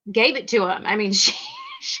gave it to him. I mean,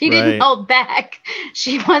 she didn't hold back.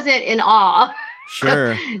 She wasn't in awe.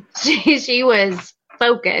 Sure. she was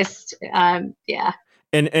focused. Yeah.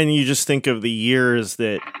 And you just think of the years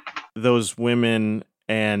that those women,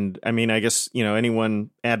 and I mean, I guess, anyone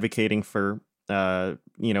advocating for,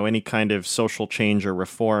 any kind of social change or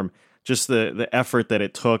reform, just the effort that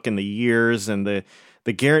it took and the years and the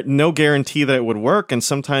no guarantee that it would work. And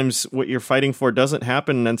sometimes what you're fighting for doesn't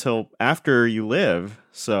happen until after you live.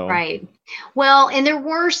 So. Right. Well, and there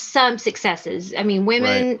were some successes. I mean,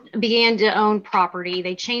 women began to own property.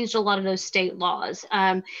 They changed a lot of those state laws.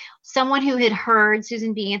 Someone who had heard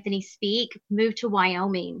Susan B. Anthony speak moved to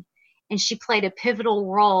Wyoming, and she played a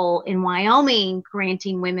pivotal role in Wyoming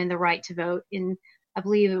granting women the right to vote in, I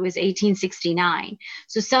believe it was 1869.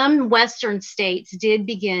 So some Western states did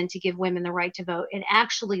begin to give women the right to vote. And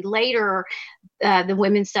actually later, the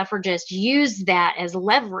women's suffragists used that as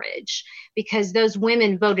leverage because those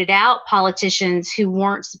women voted out politicians who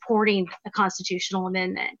weren't supporting a constitutional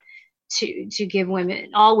amendment to give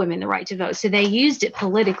all women the right to vote. So they used it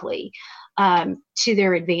politically to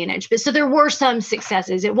their advantage. But so there were some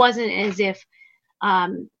successes. It wasn't as if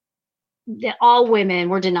that all women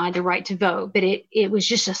were denied the right to vote, but it was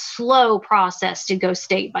just a slow process to go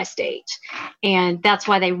state by state. And that's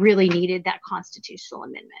why they really needed that constitutional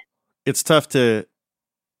amendment. It's tough to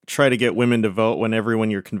try to get women to vote when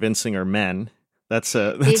everyone you're convincing are men. That's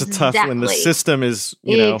a tough when the system is,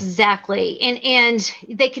 Exactly. And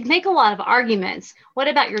they could make a lot of arguments. What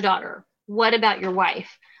about your daughter? What about your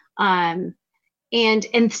wife? And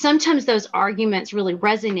sometimes those arguments really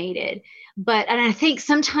resonated. And I think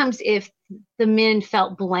sometimes if the men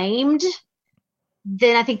felt blamed,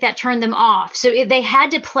 then I think that turned them off. So they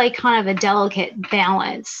had to play kind of a delicate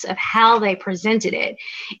balance of how they presented it.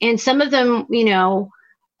 And some of them,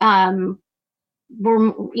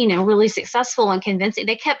 were, really successful in convincing.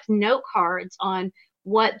 They kept note cards on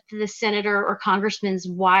what the senator or congressman's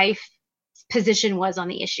wife's position was on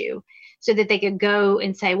the issue so that they could go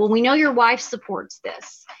and say, well, we know your wife supports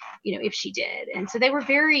this, if she did. And so they were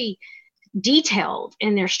very detailed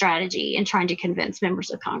in their strategy in trying to convince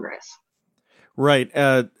members of Congress. Right.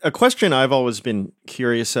 A question I've always been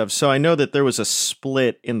curious of. So I know that there was a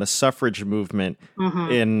split in the suffrage movement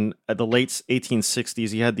in the late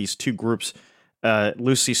 1860s. You had these two groups,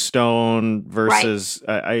 Lucy Stone versus,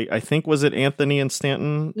 I think, was it Anthony and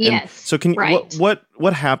Stanton? Yes. And so can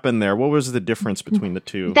what happened there? What was the difference between the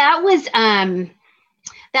two? That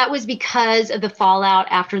was because of the fallout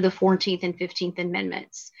after the 14th and 15th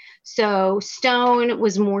Amendments. So Stone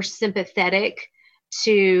was more sympathetic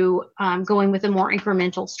to going with a more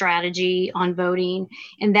incremental strategy on voting.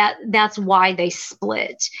 And that's why they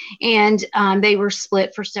split. And they were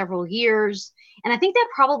split for several years. And I think that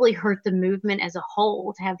probably hurt the movement as a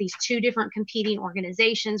whole to have these two different competing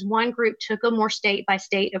organizations. One group took a more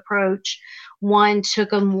state-by-state approach. One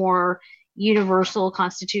took a more universal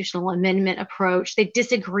constitutional amendment approach. They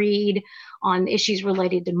disagreed on issues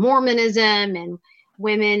related to Mormonism and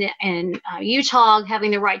women in Utah having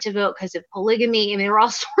the right to vote because of polygamy. I mean, there were all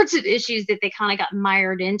sorts of issues that they kind of got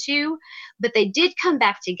mired into, but they did come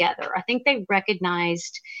back together. I think they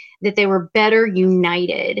recognized that they were better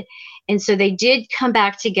united. And so they did come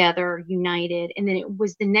back together united. And then it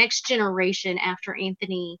was the next generation after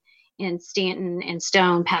Anthony and Stanton and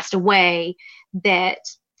Stone passed away that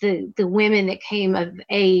the women that came of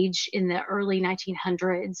age in the early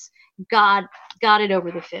 1900s got it over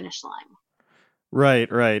the finish line.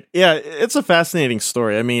 Right. Yeah, it's a fascinating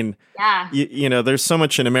story. I mean, there's so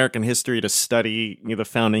much in American history to study, the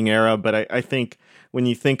founding era, but I think when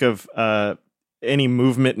you think of any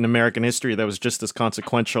movement in American history that was just as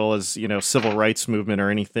consequential as, civil rights movement or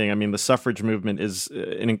anything, I mean, the suffrage movement is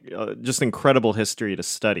just incredible history to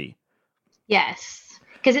study. Yes,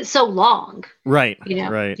 because it's so long. Right,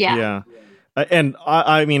 right, yeah. And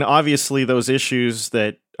I mean, obviously those issues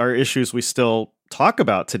that are issues we still talk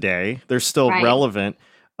about today, they're still relevant.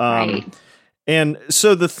 And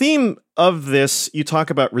so the theme of this, you talk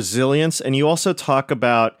about resilience, and you also talk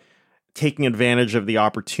about taking advantage of the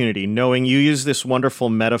opportunity, knowing you use this wonderful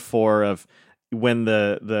metaphor of when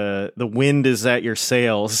the wind is at your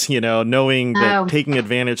sails, knowing that taking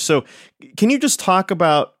advantage. So can you just talk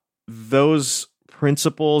about those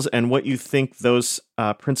principles and what you think those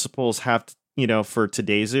principles have, for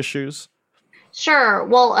today's issues? Sure.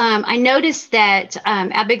 Well, I noticed that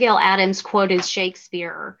Abigail Adams quoted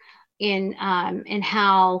Shakespeare in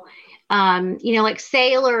how like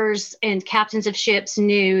sailors and captains of ships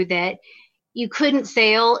knew that you couldn't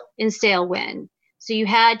sail in stale wind. So you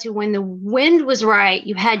had to, when the wind was right,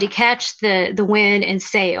 you had to catch the wind and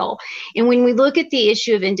sail. And when we look at the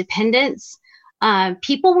issue of independence,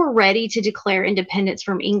 people were ready to declare independence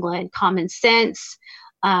from England. Common sense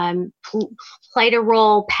played a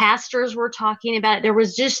role. Pastors were talking about it. There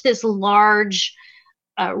was just this large,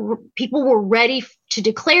 people were ready to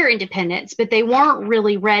declare independence, but they weren't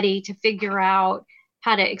really ready to figure out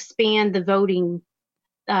how to expand the voting,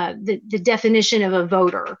 the definition of a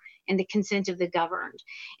voter and the consent of the governed.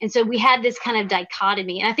 And so we had this kind of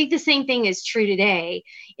dichotomy. And I think the same thing is true today,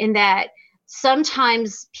 in that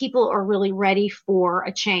sometimes people are really ready for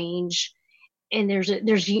a change, and there's a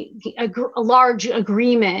large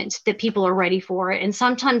agreement that people are ready for it, and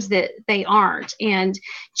sometimes that they aren't. And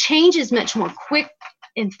change is much more quick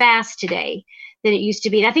and fast today than it used to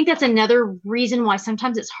be. And I think that's another reason why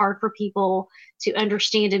sometimes it's hard for people to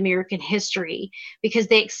understand American history, because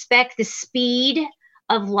they expect the speed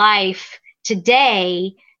of life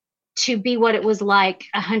today to be what it was like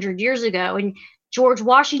 100 years ago. And George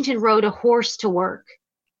Washington rode a horse to work.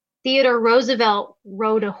 Theodore Roosevelt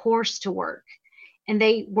rode a horse to work. And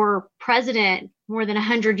they were president more than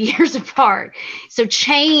 100 years apart. So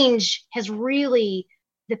change has really,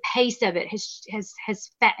 the pace of it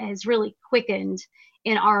has really quickened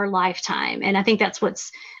in our lifetime. And I think that's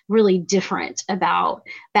what's really different about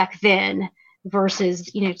back then versus,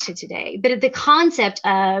 to today. But the concept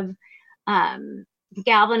of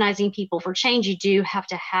galvanizing people for change, you do have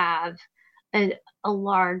to have a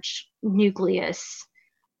large nucleus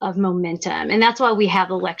of momentum. And that's why we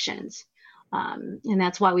have elections. And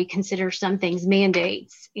that's why we consider some things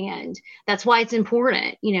mandates. And that's why it's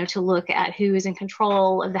important, to look at who is in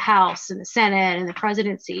control of the House and the Senate and the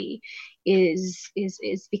presidency is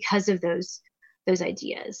because of those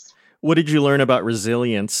ideas. What did you learn about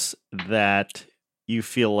resilience that you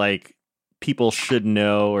feel like people should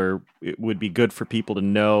know, or it would be good for people to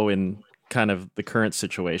know in kind of the current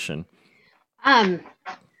situation?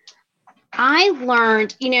 I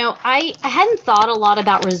learned, I hadn't thought a lot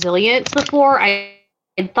about resilience before. I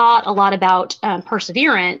had thought a lot about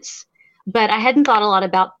perseverance, but I hadn't thought a lot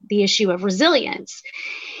about the issue of resilience.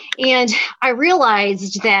 And I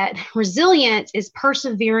realized that resilience is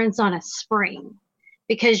perseverance on a spring,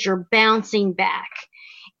 because you're bouncing back.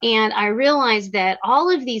 And I realized that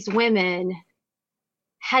all of these women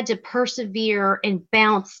had to persevere and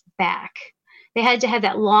bounce back. They had to have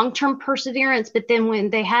that long-term perseverance, but then when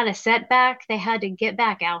they had a setback, they had to get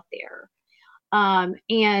back out there.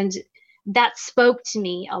 And that spoke to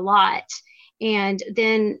me a lot. And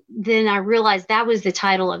then I realized that was the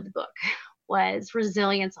title of the book, was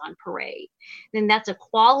Resilience on Parade. And that's a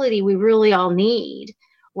quality we really all need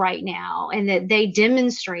right now, and that they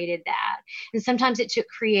demonstrated that. And sometimes it took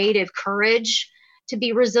creative courage to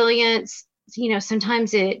be resilient.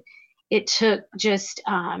 Sometimes it took just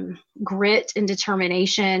grit and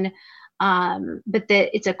determination, but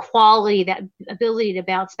that it's a quality, that ability to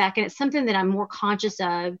bounce back. And it's something that I'm more conscious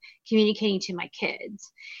of communicating to my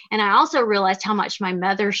kids. And I also realized how much my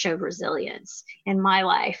mother showed resilience in my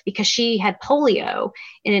life, because she had polio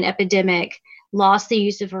in an epidemic, lost the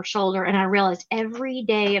use of her shoulder. And I realized every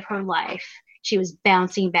day of her life, she was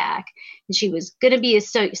bouncing back, and she was going to be a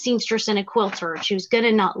seamstress and a quilter. She was going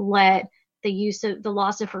to not let the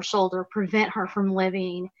loss of her shoulder prevent her from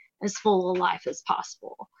living as full a life as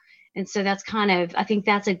possible. And so that's I think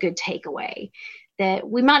that's a good takeaway, that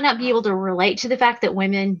we might not be able to relate to the fact that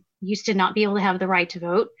women used to not be able to have the right to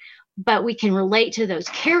vote, but we can relate to those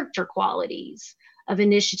character qualities of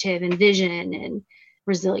initiative and vision and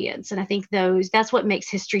resilience. And I think that's what makes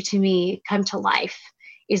history to me come to life,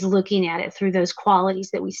 is looking at it through those qualities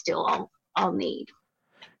that we still all need.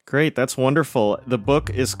 Great. That's wonderful. The book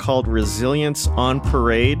is called Resilience on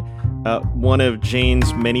Parade, one of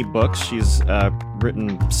Jane's many books. She's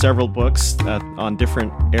written several books on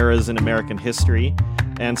different eras in American history.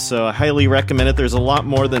 And so I highly recommend it. There's a lot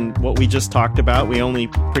more than what we just talked about. We only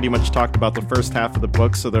pretty much talked about the first half of the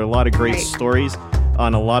book. So there are a lot of great stories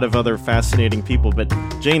on a lot of other fascinating people. But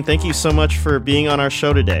Jane, thank you so much for being on our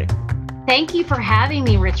show today. Thank you for having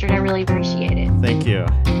me, Richard. I really appreciate it. Thank you.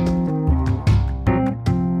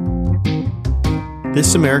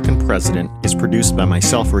 This American President is produced by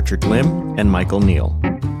myself, Richard Lim, and Michael Neal.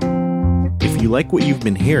 If you like what you've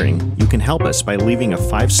been hearing, you can help us by leaving a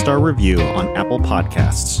 5-star review on Apple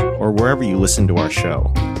Podcasts or wherever you listen to our show.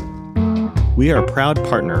 We are a proud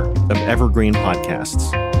partner of Evergreen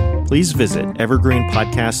Podcasts. please visit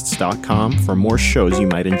evergreenpodcasts.com for more shows you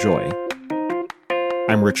might enjoy.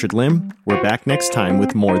 I'm Richard Lim. We're back next time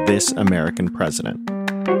with more This American President.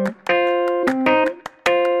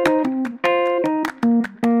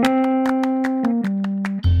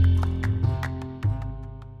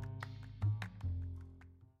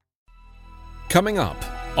 Coming up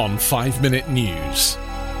on 5 Minute News,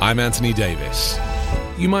 I'm Anthony Davis.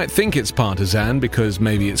 You might think it's partisan because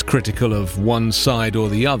maybe it's critical of one side or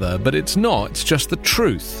the other, but it's not, it's just the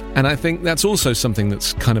truth. And I think that's also something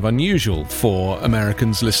that's kind of unusual for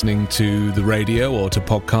Americans listening to the radio or to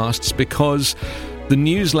podcasts, because the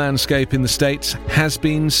news landscape in the States has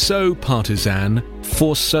been so partisan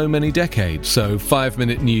for so many decades. So 5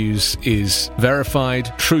 Minute News is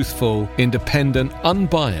verified, truthful, independent,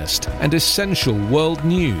 unbiased, and essential world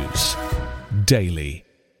news daily.